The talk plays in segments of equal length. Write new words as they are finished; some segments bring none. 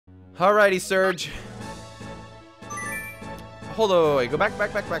Alrighty, Surge. Hold on, wait. Go back.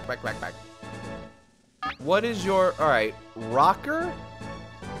 What is your... Alright, Rocker?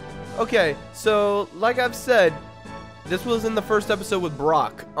 Okay, so, like I've said, this was in the first episode with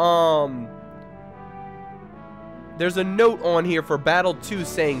Brock. There's a note on here for Battle 2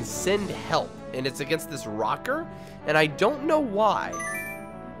 saying, send help. And it's against this Rocker, and I don't know why.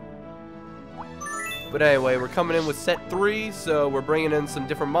 But anyway, we're coming in with set 3, so we're bringing in some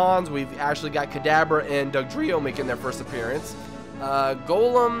different mons. We've actually got Kadabra and Dugtrio making their first appearance.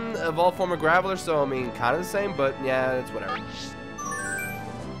 Golem, evolved form of Graveler, so I mean, kind of the same, but yeah, it's whatever.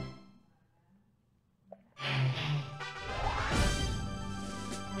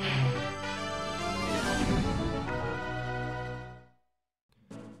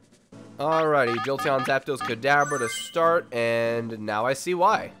 Alrighty, Jolteon Zapdos Kadabra to start, and now I see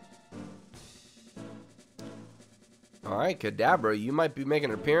why. Alright, Kadabra, you might be making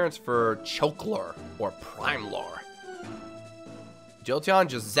an appearance for Chokelure or Primelore. Jolteon,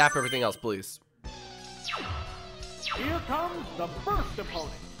 just zap everything else, please. Here comes the first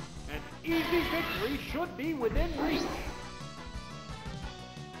opponent. An easy victory should be within reach.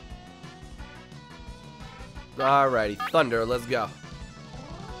 Alrighty, Thunder, let's go.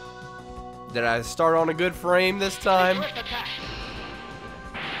 Did I start on a good frame this time?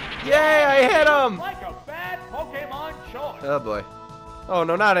 Yay, I hit him! Like a bad Pokemon choice. Oh boy. Oh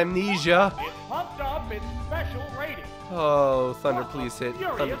no, not Amnesia. It pumped up its special rating. Oh, Thunder, please hit.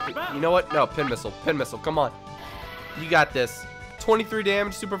 Thunder, you know what? No, Pin Missile. Pin Missile, come on. You got this. 23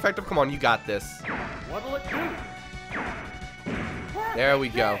 damage, super effective. Come on, you got this. What'll it do? There we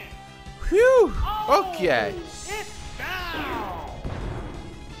go. Whew. Okay. It's down.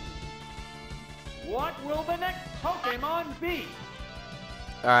 What will the next Pokemon be?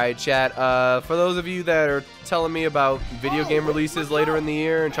 Alright, chat. For those of you that are telling me about video game releases later in the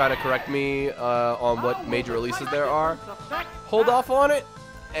year and trying to correct me on what major releases there are, hold off on it,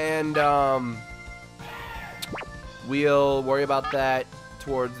 and we'll worry about that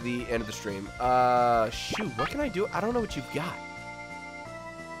towards the end of the stream. Shoot, what can I do? I don't know what you've got.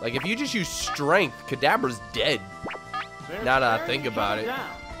 Like, if you just use Strength, Kadabra's dead. Now that I think about it.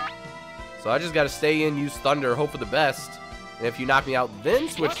 So I just gotta stay in, use Thunder, hope for the best. And if you knock me out, then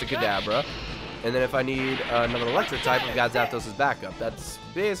switch to Kadabra. And then if I need another electric type, I've got Zapdos' backup. That's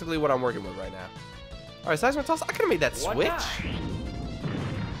basically what I'm working with right now. Alright, Seismitoss, I could have made that switch.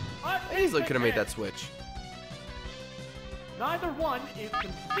 I easily could have made that switch. Neither one is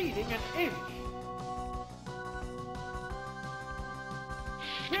conceding an inch.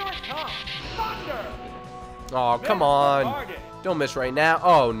 Here it comes, Thunder! Oh, come on. Don't miss right now.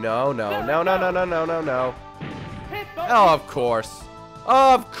 Oh, no. Oh, of course.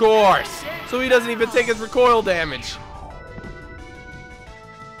 Of course. So he doesn't even take his recoil damage.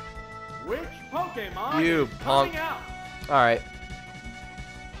 Which Pokemon you is punk. coming out? Alright.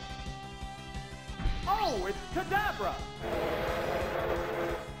 Oh, it's Kadabra.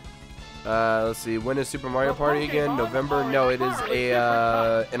 Let's see. When is Super Mario Party again? November? No, it is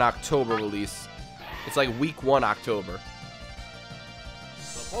an October release. It's like week 1 October.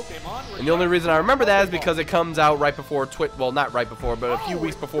 And the only reason I remember that is because it comes out right before Twitch. Well, not right before, but a few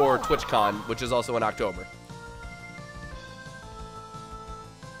weeks before TwitchCon, which is also in October.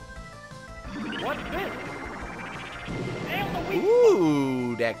 What's this?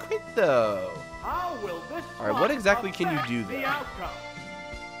 Ooh, that crit though. How will this Alright, what exactly can you do there?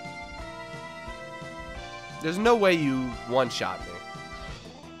 There's no way you one-shot me.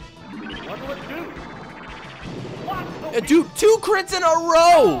 What will it do? Dude, 2 crits in a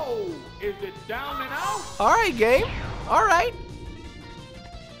row! Oh, is it down and out? Alright, game. Alright.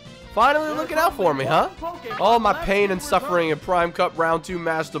 Finally looking out for me, huh? All my pain and suffering in Prime Cup Round 2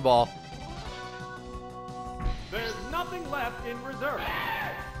 Master Ball. There's nothing left in reserve.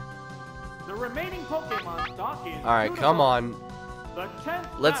 The remaining Pokemon stock is Alright, come on. The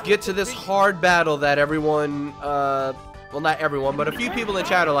 10th Let's get to this hard battle that everyone, well, not everyone, but a few people in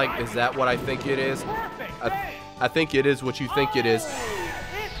chat are like, is that what I think it is? I think it is what you think it is.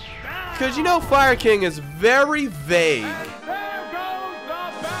 Because, you know, Fire King is very vague.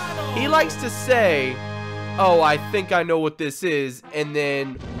 He likes to say, oh, I think I know what this is, and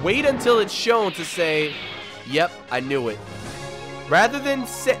then wait until it's shown to say, yep, I knew it. Rather than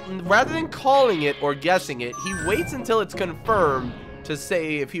calling it or guessing it, he waits until it's confirmed to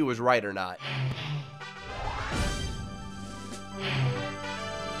say if he was right or not.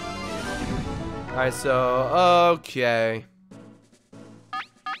 Alright, so, okay.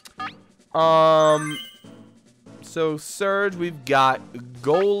 So, Surge, we've got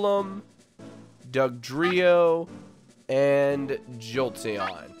Golem, Dugtrio, and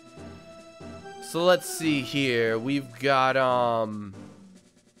Jolteon. So let's see here. We've got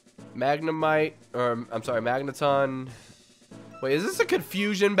Magnemite, or I'm sorry, Magneton. Wait, is this a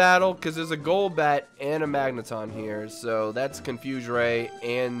confusion battle? Because there's a Golbat and a Magneton here. So that's Confuse Ray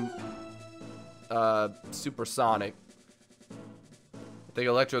and Supersonic. I think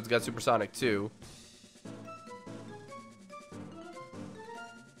Electrode's got Supersonic too.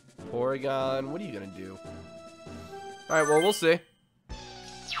 Porygon, what are you gonna do? Alright, well, we'll see.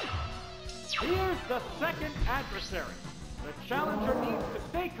 Here's the second adversary. The challenger needs to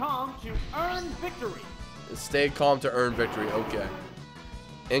stay calm to earn victory. Stay calm to earn victory, okay.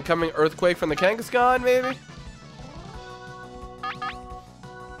 Incoming Earthquake from the Kangaskhan, maybe?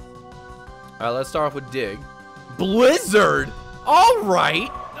 Alright, let's start off with Dig. Blizzard!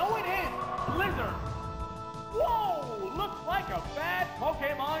 Alright! No, it is! Blizzard! Whoa! Looks like a bad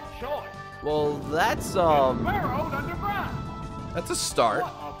Pokemon choice. Well, that's, Burrowed underground. that's a start.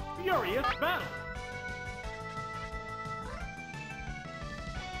 What a furious battle.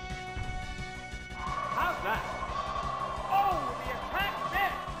 How's that? Oh, the attack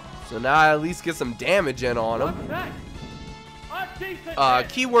missed. So now I at least get some damage in on What's him. next? A decent hit.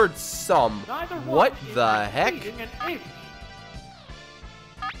 Keyword some. Neither one What is the heck? exceeding an inch.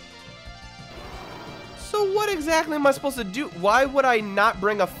 So what exactly am I supposed to do? Why would I not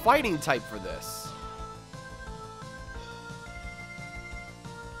bring a fighting type for this?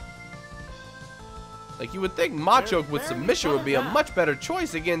 Like, you would think Machoke with submission would be a much better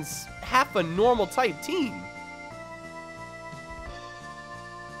choice against half a normal type team.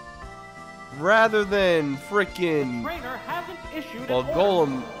 Rather than freaking... Trainer hasn't issued Well, an order.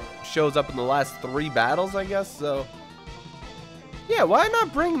 Golem shows up in the last 3 battles, I guess, so... Yeah, why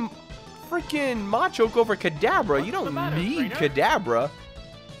not bring freaking Machoke over Kadabra? You What's the don't matter, need trainer? Kadabra.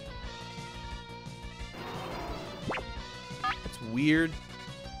 That's weird.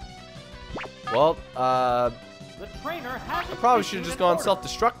 Well, The trainer hasn't I probably should have issued just an gone order.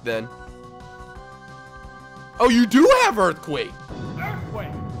 self-destruct then. Oh, you do have Earthquake! Earthquake.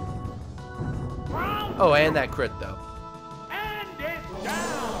 Round Oh, and that crit, though. and it's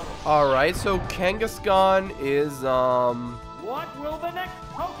down. Alright, so Kangaskhan is, What will the next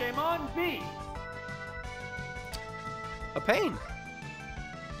Pokemon be? a pain.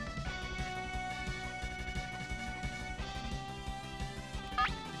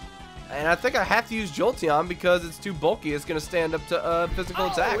 And I think I have to use Jolteon because it's too bulky. It's going to stand up to physical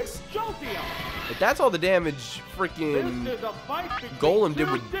Oh, attacks. it's Jolteon. But that's all the damage freaking... This is a fight between Golem did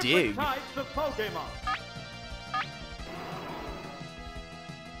two with different Dig. types of Pokemon.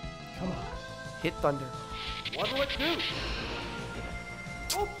 Come on. Hit Thunder. What will it do?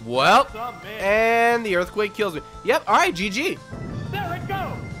 Oops, Well, that's a miss. and the Earthquake kills me. Yep, alright, GG. There it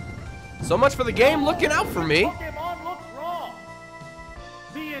goes. So much for the game looking out for me. Pokemon looks wrong.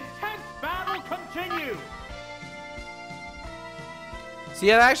 The intense battle continues. See,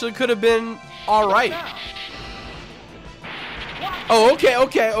 that actually could have been alright. Now. What? Oh,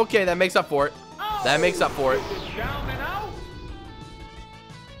 okay. That makes up for it. Oh, That makes up for it. this is down and out.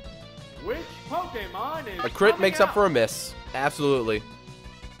 Which Pokemon is A crit coming makes up out? for a miss. Absolutely.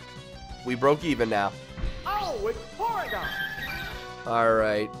 We broke even now. Oh, it's Porygon.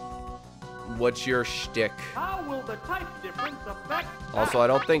 Alright. What's your shtick? How will the type difference affect Also, I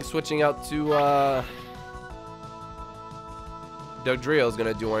don't think switching out to, Dugtrio is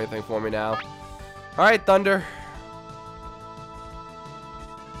going to do anything for me now. Alright, Thunder.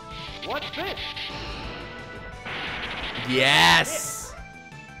 What's this? Yes!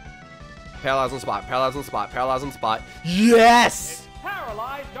 Paralyze on spot, paralyze on spot, paralyze on spot. Yes! It's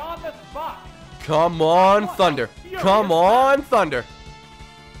paralyzed on the spot. Come on, Thunder. Come on, Thunder.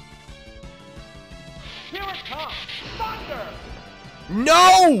 Here it comes. Thunder.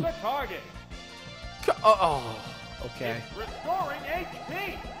 No! The target. Oh, okay. It's restoring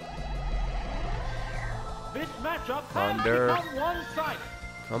HP. This matchup Thunder. has become one-sided.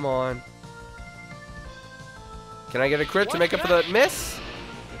 Come on. Can I get a crit to make up for the miss?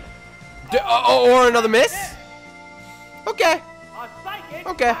 Or another miss? Okay. A psychic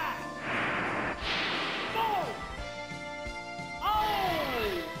Okay. blast. Boom.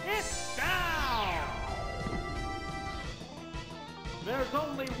 Oh, it's down. There's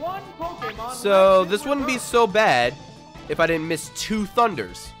only one Pokemon So left in this wouldn't be reserve. so bad if I didn't miss 2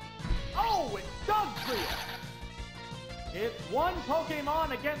 Thunders. Oh, it's Dugtrio. It's one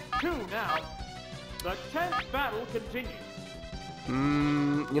Pokemon against 2 now. The tense battle continues.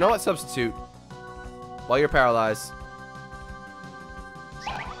 You know what? Substitute. While you're paralyzed.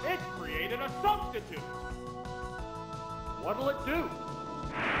 It created a substitute. What'll it do?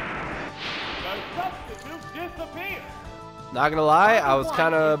 The substitute disappears. Not gonna lie, I was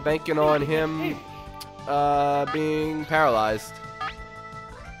kind of banking on him being paralyzed.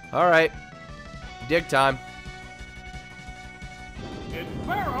 Alright. Dig time. It's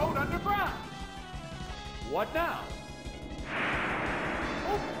burrowed underground. What now?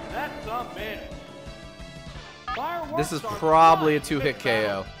 Oh, that's a miss. Fireworks This is are probably a flying 2-hit this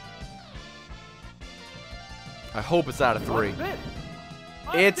battle. KO. I hope it's not a 3. What's this?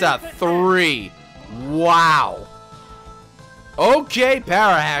 It's a decent 3. Wow. Okay,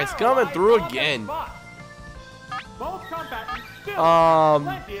 Parahax miss. coming Paralyzed through on the again. spot. Both combatants still have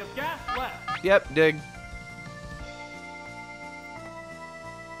plenty of gas left. Yep, dig.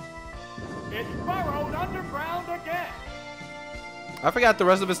 It's burrowed underground again. I forgot the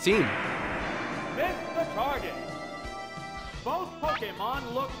rest of his team. Missed the target. Both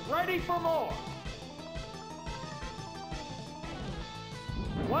Pokemon look ready for more.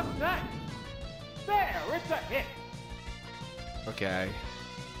 What's next? There, it's a hit. Okay.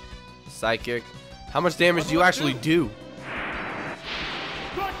 Psychic. How much damage do you actually do?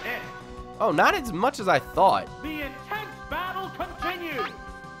 Good hit. Oh, not as much as I thought. The intense battle continues.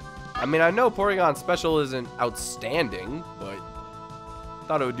 I mean, I know Porygon Special isn't outstanding, but I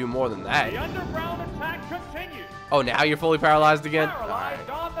thought it would do more than The that. underground attack continues. Oh, now you're fully paralyzed again? Paralyzed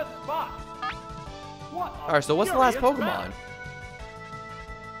on the spot. What a Alright, so what's the last furious Pokemon? battle.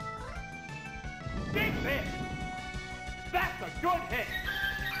 Big hit. That's a good hit.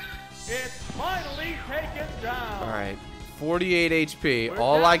 It's finally taken down. Alright. 48 HP. We're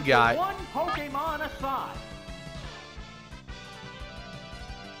All down I to got. one Pokemon aside.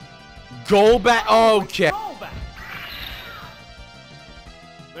 Go back. Okay. Go back.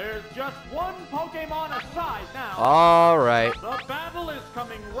 There's just one Pokemon aside now. Alright. The battle is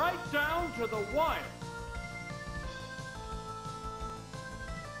coming right down to the wire.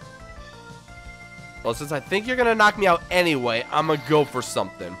 Well, since I think you're gonna knock me out anyway, I'm gonna go for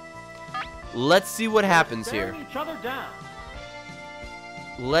something. Let's see what happens here. Staring each other down.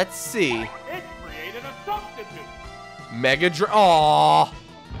 Let's see. It created a substitute. Mega Drain. Aww.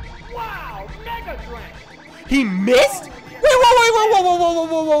 Wow, Mega Drain. He missed? Wait,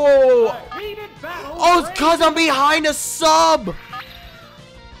 whoa. A heated battle. Oh, it's because I'm behind a sub.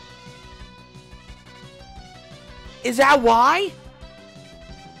 Is that why?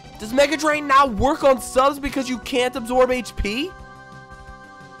 Does Mega Drain now work on subs because you can't absorb HP?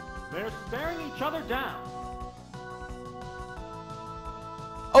 They're staring each other down.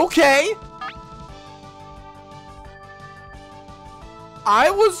 Okay. I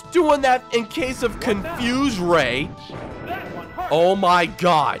was doing that in case of Confuse Ray. That one hurt. Oh my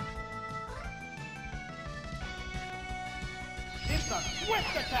god. It's a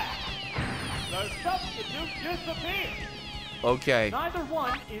swift attack. The substitute disappears. Okay. Neither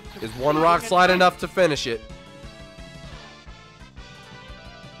one is One rock slide enough to finish it?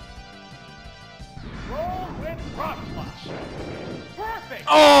 Roll with rock slide. Perfect.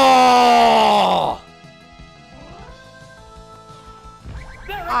 Oh!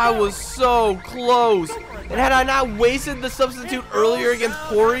 There it I goes. was so close. And had I not wasted the substitute earlier against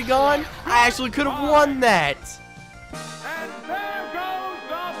Porygon, I actually could have won that. And there goes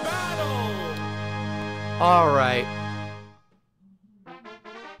the battle. Alright.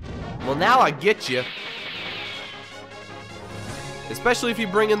 Well, now I get you. Especially if you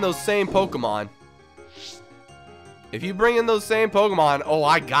bring in those same Pokemon. If you bring in those same Pokemon, oh,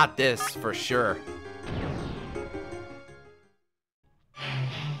 I got this for sure.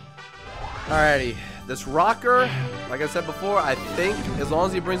 Alrighty. This Rocker, like I said before, I think as long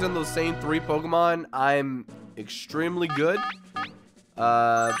as he brings in those same 3 Pokemon, I'm extremely good.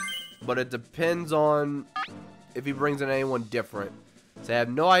 But it depends on if he brings in anyone different. So I have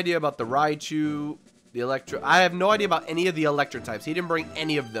no idea about the Raichu, the Electro. I have no idea about any of the Electric types. He didn't bring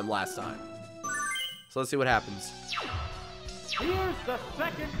any of them last time. So let's see what happens. Here's the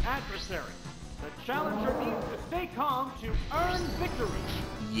second adversary. The challenger needs to stay calm to earn victory.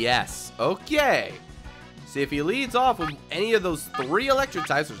 Yes. Okay. See, if he leads off with any of those 3 Electric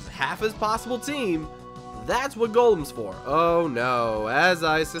types, which is half his possible team, that's what Golem's for. Oh no. As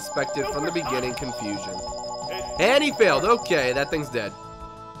I suspected from the beginning, confusion. And he failed. Okay, that thing's dead.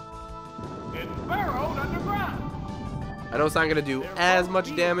 It's burrowed underground. I know it's not going to do as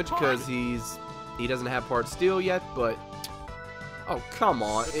much damage because he doesn't have part steel yet, but... Oh, come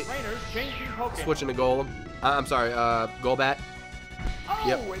on. The trainer's changing Pokemon. Switching to Golem. I'm sorry, Golbat. Oh,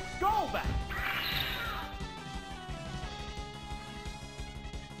 Yep. it's Golbat.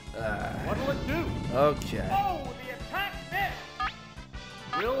 What'll it do? Okay. Oh, the attack missed.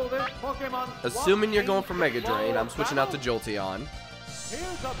 Will this Pokemon swap Assuming you're going change for the Mega flow Drain, of I'm switching out to battle? Jolteon.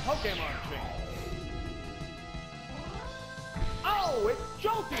 Here's a Pokemon change. Oh, it's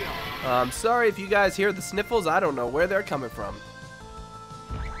Jolteon. I'm sorry if you guys hear the sniffles. I don't know where they're coming from.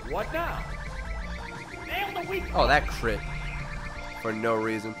 What now? Nail the weak Oh, that crit. For no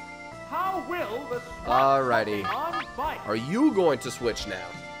reason. How will the Alrighty. Pokemon fight? Are you going to switch now?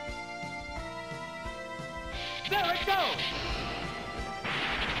 There it goes.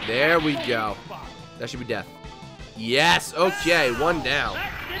 There we go. That should be death. Yes. Okay, one down.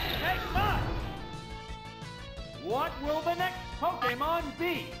 That didn't take much. What will the next Pokemon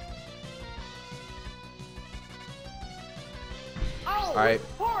be? Oh, All right.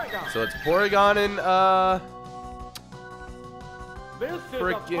 Porygon. So it's Porygon and This is a fight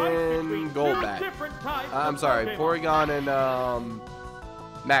frickin' between Golbat. two different types I'm of sorry, Pokemon. Porygon and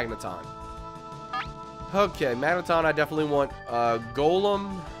Magneton. Okay, Magneton, I definitely want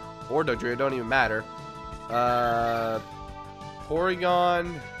Golem or Dugtrio, don't even matter.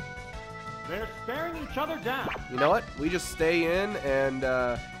 Porygon. They're staring each other down. You know what? We just stay in and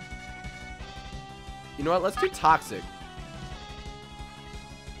you know what? Let's do Toxic.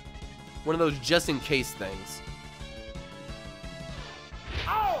 One of those just in case things.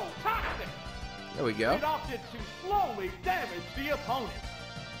 Oh, Toxic! There we go. It opted to slowly damage the opponent.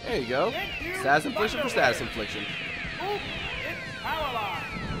 There you go. Status infliction for status infliction. Oops, it's paralyzed.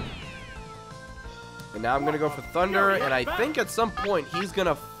 And now I'm going to go for Thunder, and I think at some point he's going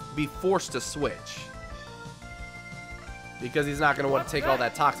to be forced to switch. Because he's not going to want to take all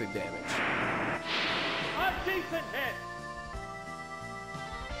that toxic damage. A decent hit.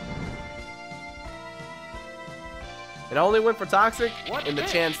 And I only went for Toxic What in the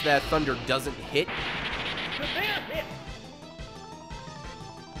hit? chance that Thunder doesn't hit. Severe hit.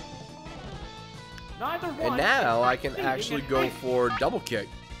 Neither one. And now I can is actually succeeding go in for Double Kick.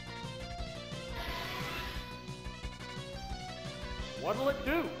 What'll it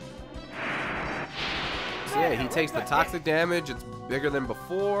do? So yeah, he takes the toxic damage. It's bigger than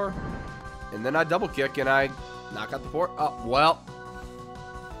before. And then I Double Kick and I knock out the port. Oh, well.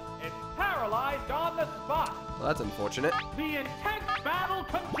 It's paralyzed on the spot. Well, that's unfortunate. The intense battle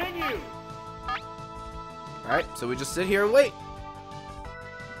continues. Alright, so we just sit here and wait.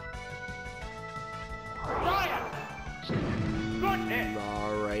 Giant. Good hit.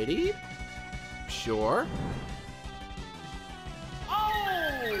 Alrighty. Sure.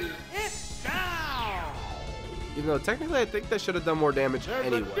 Oh, it's down. Even though technically I think that should have done more damage There's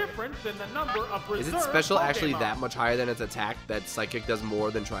anyway. a difference in the number of Is reserve it special actually Pokemon. that much higher than its attack? That Psychic does more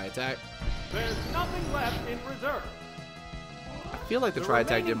than Tri-Attack? There's nothing left in reserve. I feel like the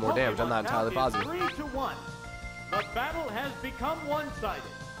Tri-Attack did more damage. I'm not entirely positive. 3-1. The battle has become one-sided.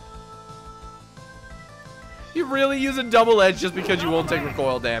 You really use a double edge just because you won't take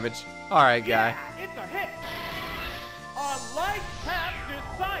recoil damage. Alright, guy. Yeah, it's a hit. A light tap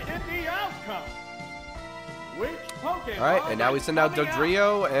decided the outcome. Which Pokemon? Alright, and now we send out is coming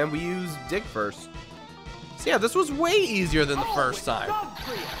Dugtrio and we use Dig first. So yeah, this was way easier than the Oh, first it's time.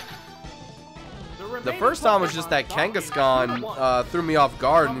 Dugtrio. The remaining first time was just that Pokemon Kangaskhan threw me off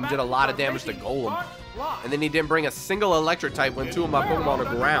guard and did a lot of The damage to battle Golem. starts live. And then he didn't bring a single electric type when two of my Pokemon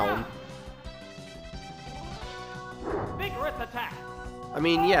are ground. Vigorous attack. I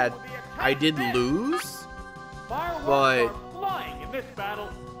mean, yeah, I did lose. Fireworks But- are flying in this battle.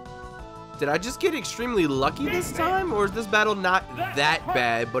 Did I just get extremely lucky this time? Or is this battle not that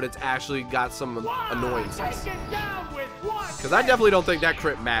bad, but it's actually got some annoyances? Take it down with one Because I definitely don't think that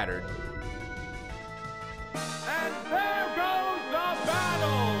crit mattered. And there goes the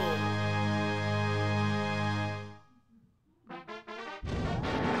battle.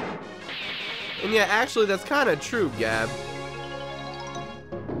 And yeah, actually, that's kind of true, Gab.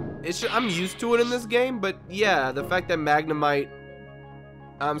 I'm used to it in this game, but yeah, the fact that Magnemite...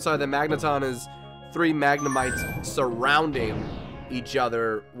 I'm sorry, that Magneton is 3 Magnemites surrounding each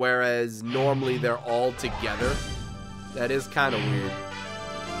other, whereas normally they're all together. That is kind of weird.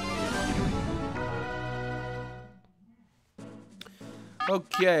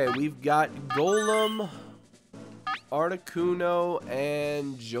 Okay, we've got Golem, Articuno,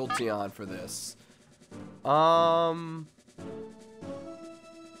 and Jolteon for this.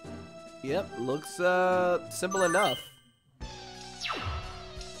 Yep, looks simple enough.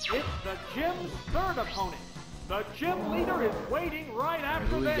 It's the gym's third opponent. The gym leader is waiting right after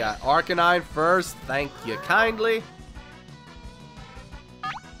Who we this. got? Arcanine first, thank you kindly.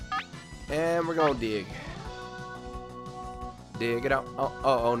 And we're gonna dig. Dig it out.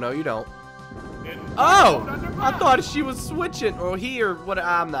 Oh, no, you don't. Oh! I thought she was switching, or he, or what,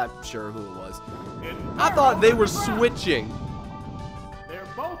 I'm not sure who it was. I thought they were switching.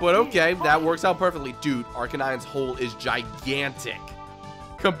 But okay, that works out perfectly. Dude, Arcanine's hole is gigantic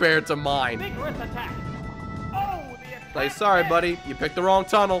compared to mine. Vigorous attack. Oh, the Like, sorry, buddy. You picked the wrong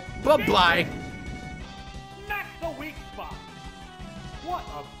tunnel. Bye-bye. Smack the weak spot. What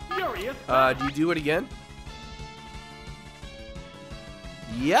a furious Do you do it again?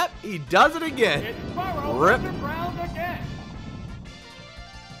 Yep, he does it again. It's Burrow Rip. underground again.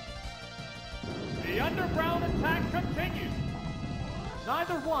 The underground attack continues.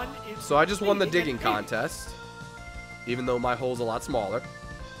 Neither one is. So I just won the succeeding digging in contest, even though my hole's a lot smaller.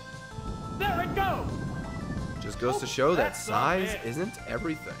 There it goes. Just goes to show that That's size it. isn't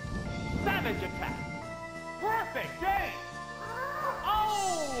everything. Savage attack. Perfect game.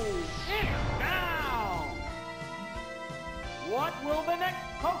 Oh, it's down. What will the next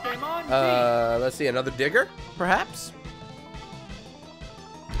Pokemon be? Let's see, another digger, perhaps?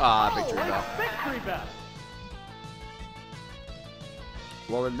 Ah, victory Oh, bell. a victory bell.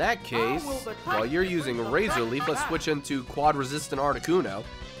 Well, in that case, will the while you're type using difference Razor affect Leaf, let's that? switch into quad-resistant Articuno.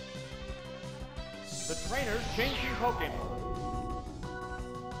 The trainer's changing Pokemon.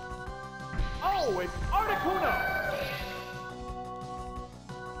 Oh, it's Articuno.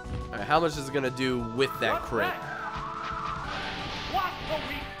 Alright, how much is it going to do with that What's crit? that? What the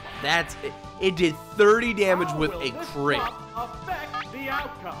weak spot? That's it. It did 30 damage How with will a this crit. drop affect the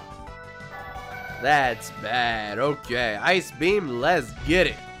outcome? That's bad. Okay, Ice Beam, let's get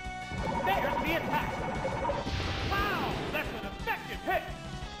it. There's the attack. Wow, that's an effective hit.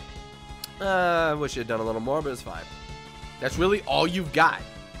 I wish you'd done a little more, but it's fine. That's really all you've got.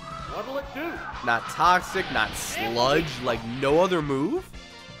 What'll it do? Not Toxic, not Sludge, like no other move.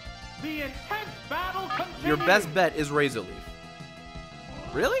 The intense battle continues. Your best bet is Razor Leaf.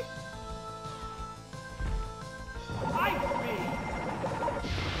 Really? Ice Beam.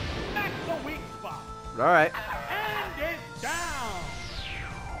 Smack the weak spot. Alright. And it's down.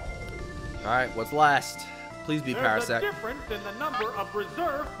 Alright, what's last? Please be There's a Parasect. difference in the number of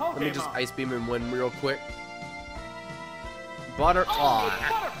reserve Pokemon. Let me just Ice Beam and win real quick. Butter. Oh,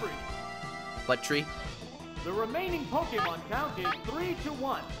 it's Aw. Butterfree. Butt Tree. The remaining Pokemon count is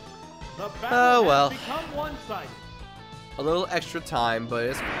 3-1. The battle Oh, well. has become one-sided. A little extra time, but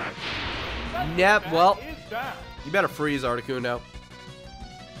it's fine. Special Yep, attack well. is down. You better freeze, Articuno.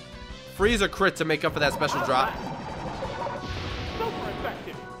 Freeze or crit to make up for that special drop. Super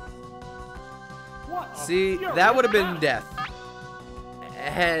effective. What a See, furious that would have been battle. death.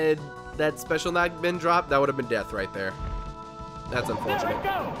 Had that special not been dropped, that would have been death right there. That's There unfortunate. it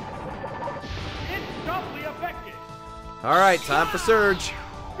goes. It's doubly effective. Alright, time for Surge.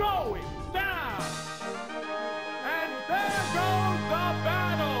 Going down. And there goes the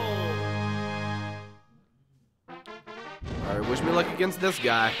battle. Alright, wish me luck against this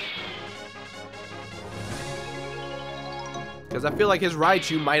guy. Because I feel like his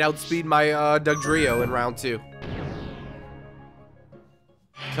Raichu might outspeed my Dugtrio in round 2.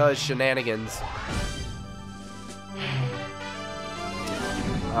 Because shenanigans.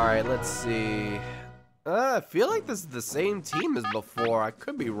 Alright, let's see. I feel like this is the same team as before. I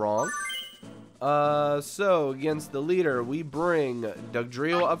could be wrong. So, against the leader, we bring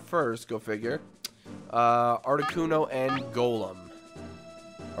Dugtrio up first, go figure. Articuno and Golem.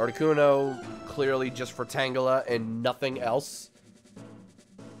 Articuno, clearly just for Tangela and nothing else.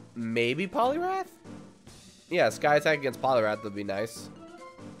 Maybe Poliwrath? Yeah, Sky Attack against Poliwrath would be nice.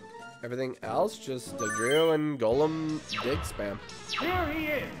 Everything else, just Dugtrio and Golem dig spam. Here he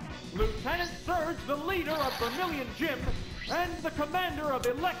is, Lieutenant Surge, the leader of Vermilion Gym, and the commander of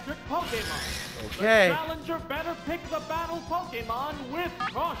Electric Pokemon. Okay. The challenger better pick the battle Pokemon with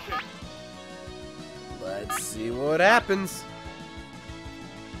caution. Let's see what happens.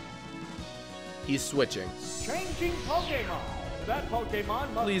 He's switching. Changing Pokemon. That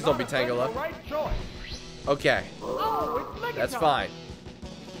Pokemon must Please don't be not have been Tangela. the right choice. Okay, Oh, it's that's Megaton. fine.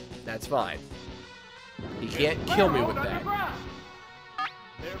 That's fine. He can't kill me with that. Underground.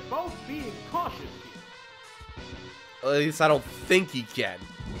 They're both being cautious here. At least I don't think he can.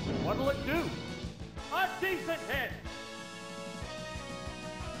 What'll it do? A decent hit.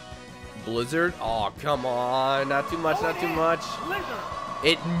 Blizzard? Oh, come on. Not too much, not too much. Blizzard.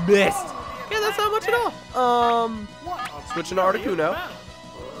 It missed. Yeah, that's not much at all. What a Switching to furious Articuno. battle.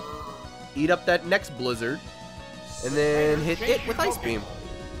 Eat up that next Blizzard. And then hit it with Ice Beam.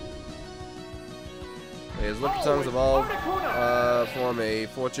 His Liquid Tongues evolve. Form a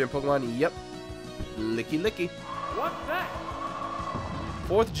 4th gen Pokemon. Yep. Licky Licky. What's that?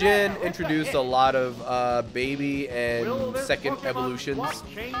 4th gen introduced a lot of baby Will and this second Pokemon evolutions swap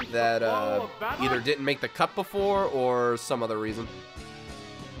change the that flow of battle? either didn't make the cut before or some other reason.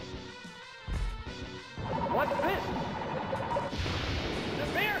 What's this?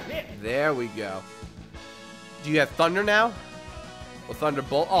 The bear hit. There we go. Do you have Thunder now? Or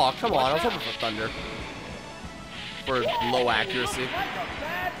Thunderbolt? Oh, come on. I was hoping for Thunder. for low accuracy. Like a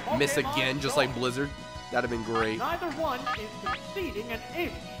bad Miss Pokémon again, just dog. like Blizzard. That'd have been great. Neither one is conceding an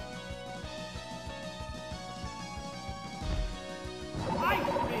inch. Ice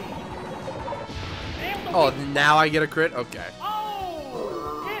Beam. Nailed the Oh, weak now I get a crit? Okay.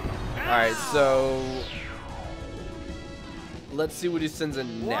 Oh! It's down. Alright, so... let's see what he sends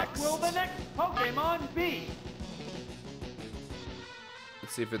in next. What will the next Pokemon be?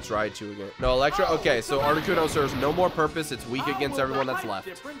 Let's see if it's Raichu again. No, Electro. Okay, so Articuno serves no more purpose. It's weak against everyone that's left.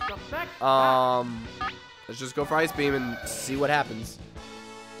 Let's just go for Ice Beam and see what happens.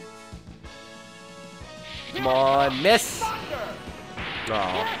 Come on, miss!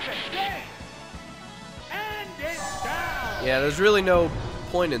 Oh. Yeah, there's really no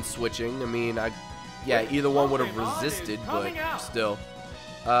point in switching. I mean, yeah, either one would have resisted, but still.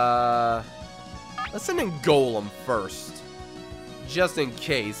 Let's send in Golem first. Just in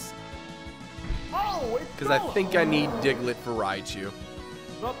case. Because I think I need Diglett for Raichu.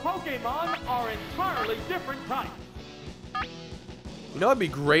 The Pokemon are entirely different types. You know, it'd be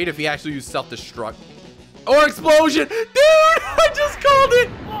great if he actually used Self-Destruct. Or Explosion! Dude! I just called it!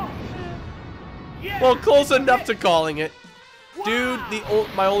 Yes, Well, close enough to calling it. Dude,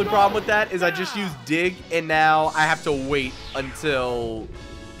 my only problem with that is I just used Dig, and now I have to wait until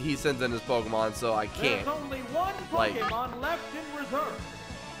he sends in his Pokemon, so I can't. There's only one Pokemon left in reserve.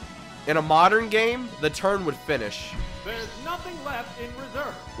 In a modern game, the turn would finish. There's nothing left in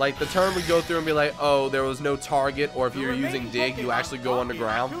reserve. Like, the turn would go through and be like, oh, there was no target, or if you're using Dig, you actually go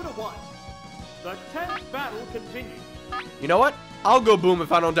underground. 2-1. The 10th battle continues. You know what? I'll go Boom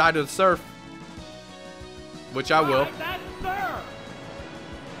if I don't die to the Surf. Which I will.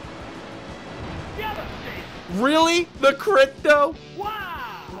 Really? The crit, though?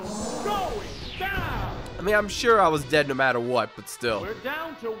 Wow! Going down! I mean, I'm sure I was dead no matter what, but still. We're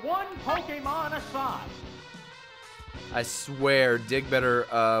down to one Pokemon aside. I swear, Dig better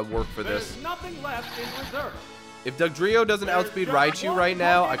work for this. There's nothing left in reserve. If Dugtrio doesn't outspeed Raichu right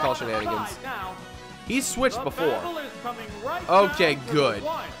now, I call shenanigans. He's switched before. Okay, good.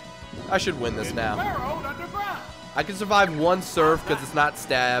 I should win this now. I can survive one Surf because it's not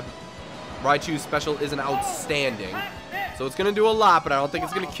Stab. Raichu's special isn't outstanding. So it's going to do a lot, but I don't think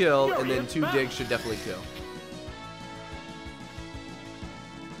it's going to kill. And then 2 Digs should definitely kill.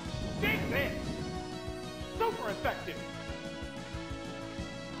 Big hit. Super effective.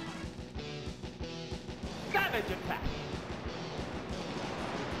 Savage attack.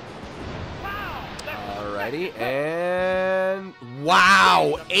 Wow. Alrighty, and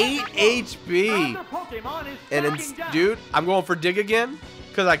wow, 8 HP. And it's, dude, I'm going for Dig again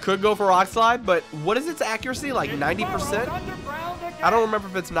because I could go for Rock Slide, but what is its accuracy? Like 90%? I don't remember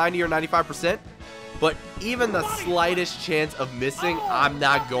if it's 90 or 95%, but even the slightest chance of missing, I'm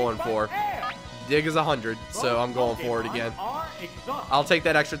not going for. Dig is 100, so I'm going for it again. I'll take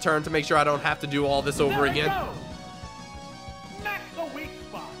that extra turn to make sure I don't have to do all this over again.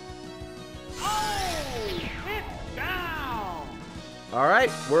 All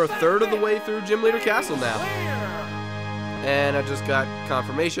right, we're a third of the way through Gym Leader Castle now. And I just got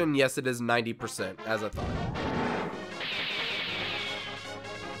confirmation. Yes, it is 90%, as I thought.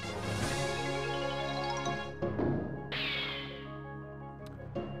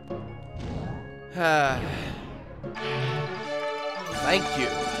 Thank you.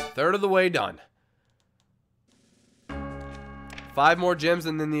 Third of the way done. 5 more gyms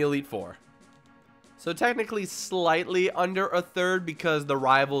and then the Elite Four. So technically slightly under a third because the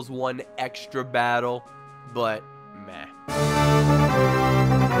rivals won extra battle, but meh.